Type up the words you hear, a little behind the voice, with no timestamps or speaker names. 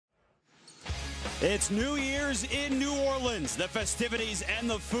It's New Year's in New Orleans. The festivities and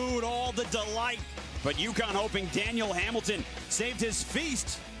the food, all the delight. But UConn hoping Daniel Hamilton saved his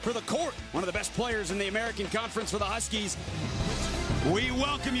feast for the court. One of the best players in the American Conference for the Huskies. We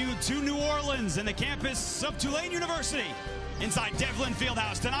welcome you to New Orleans and the campus of Tulane University. Inside Devlin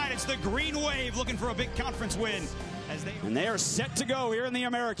Fieldhouse tonight, it's the Green Wave looking for a big conference win. And they are set to go here in the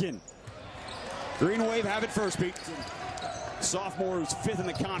American. Green Wave have it first, Pete. Sophomore who's fifth in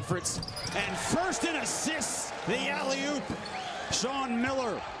the conference. And first in assists, the alley-oop. Sean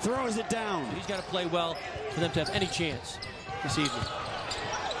Miller throws it down. He's got to play well for them to have any chance this evening.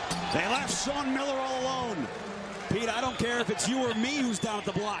 They left Sean Miller all alone. Pete, I don't care if it's you or me who's down at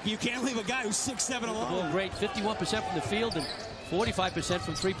the block. You can't leave a guy who's 6'7" alone. Well, great. 51% from the field and 45%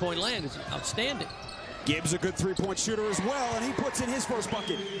 from three-point land. It's outstanding. Gibbs a good three-point shooter as well, and he puts in his first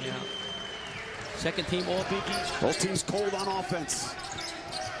bucket. Yeah. Second team all Big East. Both teams cold on offense.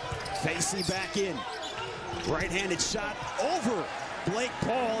 Facey back in. Right-handed shot over Blake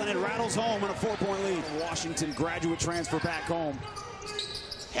Paul, and it rattles home on a 4-point lead. Washington graduate transfer back home.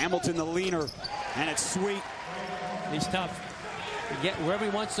 Hamilton the leaner, and it's sweet. He's tough. To get wherever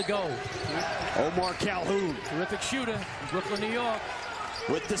he wants to go. Omar Calhoun. Terrific shooter in Brooklyn, New York.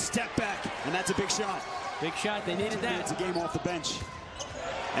 With the step back, and that's a big shot. Big shot, they needed that. It's a game off the bench.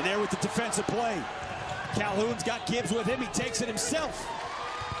 And there with the defensive play. Calhoun's got Gibbs with him, he takes it himself.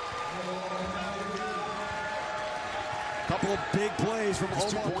 Couple of big plays from Omar.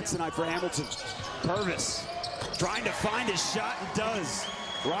 2 points tonight for Hamilton. Purvis trying to find his shot and does.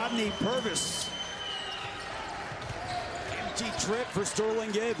 Rodney Purvis. Empty trip for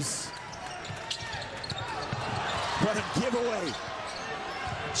Sterling Gibbs. But a giveaway.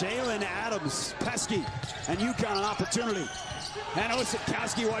 Jalen Adams, Pesky, and UConn an opportunity. And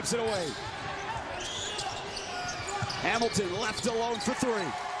Osikowski wipes it away. Hamilton left alone for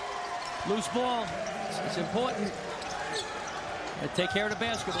 3. Loose ball. It's important. They take care of the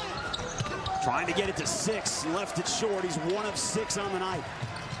basketball. Trying to get it to 6. Left it short. He's 1 of 6 on the night.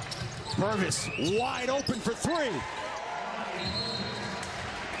 Purvis wide open for 3.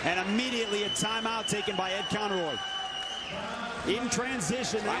 And immediately a timeout taken by Ed Conroy. In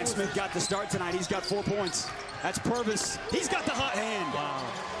transition, Ryan Smith got the start tonight. He's got 4 points. That's Purvis. He's got the hot hand. Wow.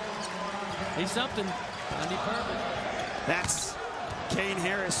 He's something. Andy Purvis. That's Kane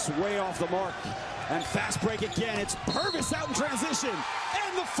Harris way off the mark. And fast break again. It's Purvis out in transition.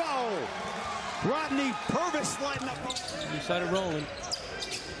 And the foul. Rodney Purvis lighting up. He started rolling.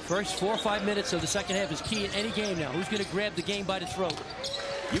 First 4 or 5 minutes of the second half is key in any game now. Who's going to grab the game by the throat?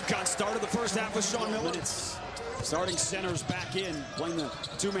 UConn started the first half with Sean Miller. Starting centers back in, playing the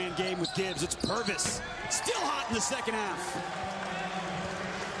 2-man game with Gibbs. It's Purvis, still hot in the second half.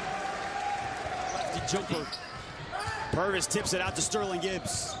 Lefty jumper. Purvis tips it out to Sterling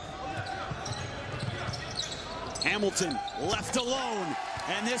Gibbs. Hamilton left alone,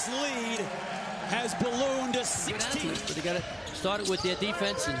 and this lead has ballooned to 16. But they got to start it with their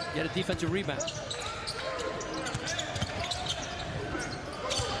defense and get a defensive rebound.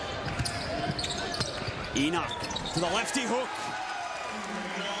 Enoch to the lefty hook.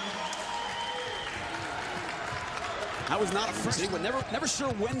 That was not a free. We're never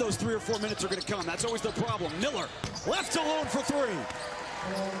sure when those 3 or 4 minutes are going to come. That's always the problem. Miller left alone for 3.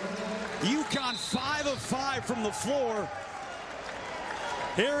 UConn 5 of 5 from the floor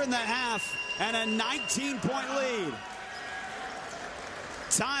here in the half, and a 19-point lead.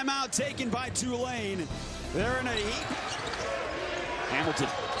 Timeout taken by Tulane. They're in a heap. Hamilton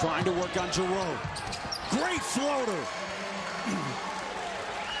trying to work on Giroux. Great floater.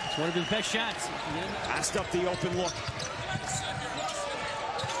 It's one of his best shots. Passed up the open look.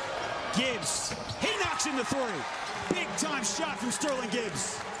 Gibbs, he knocks in the 3. Big time shot from Sterling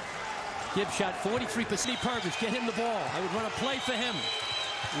Gibbs. Gibbs shot 43%. Purvis, get him the ball. I would run a play for him.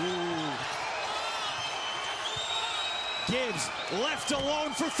 Ooh. Gibbs left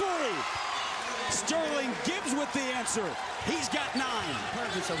alone for 3. Sterling Gibbs with the answer. He's got 9.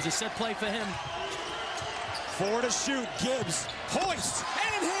 Purvis, that was a set play for him. 4 to shoot. Gibbs hoists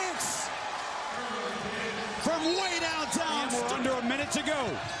and hits from way downtown. We're under a minute to go.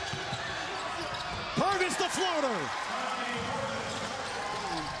 Purvis the floater.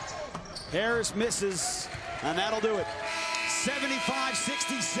 Harris misses, and that'll do it.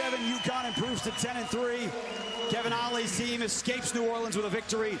 75-67. UConn improves to 10-3. Kevin Ollie's team escapes New Orleans with a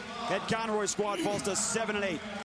victory. Ed Conroy's squad falls to 7-8.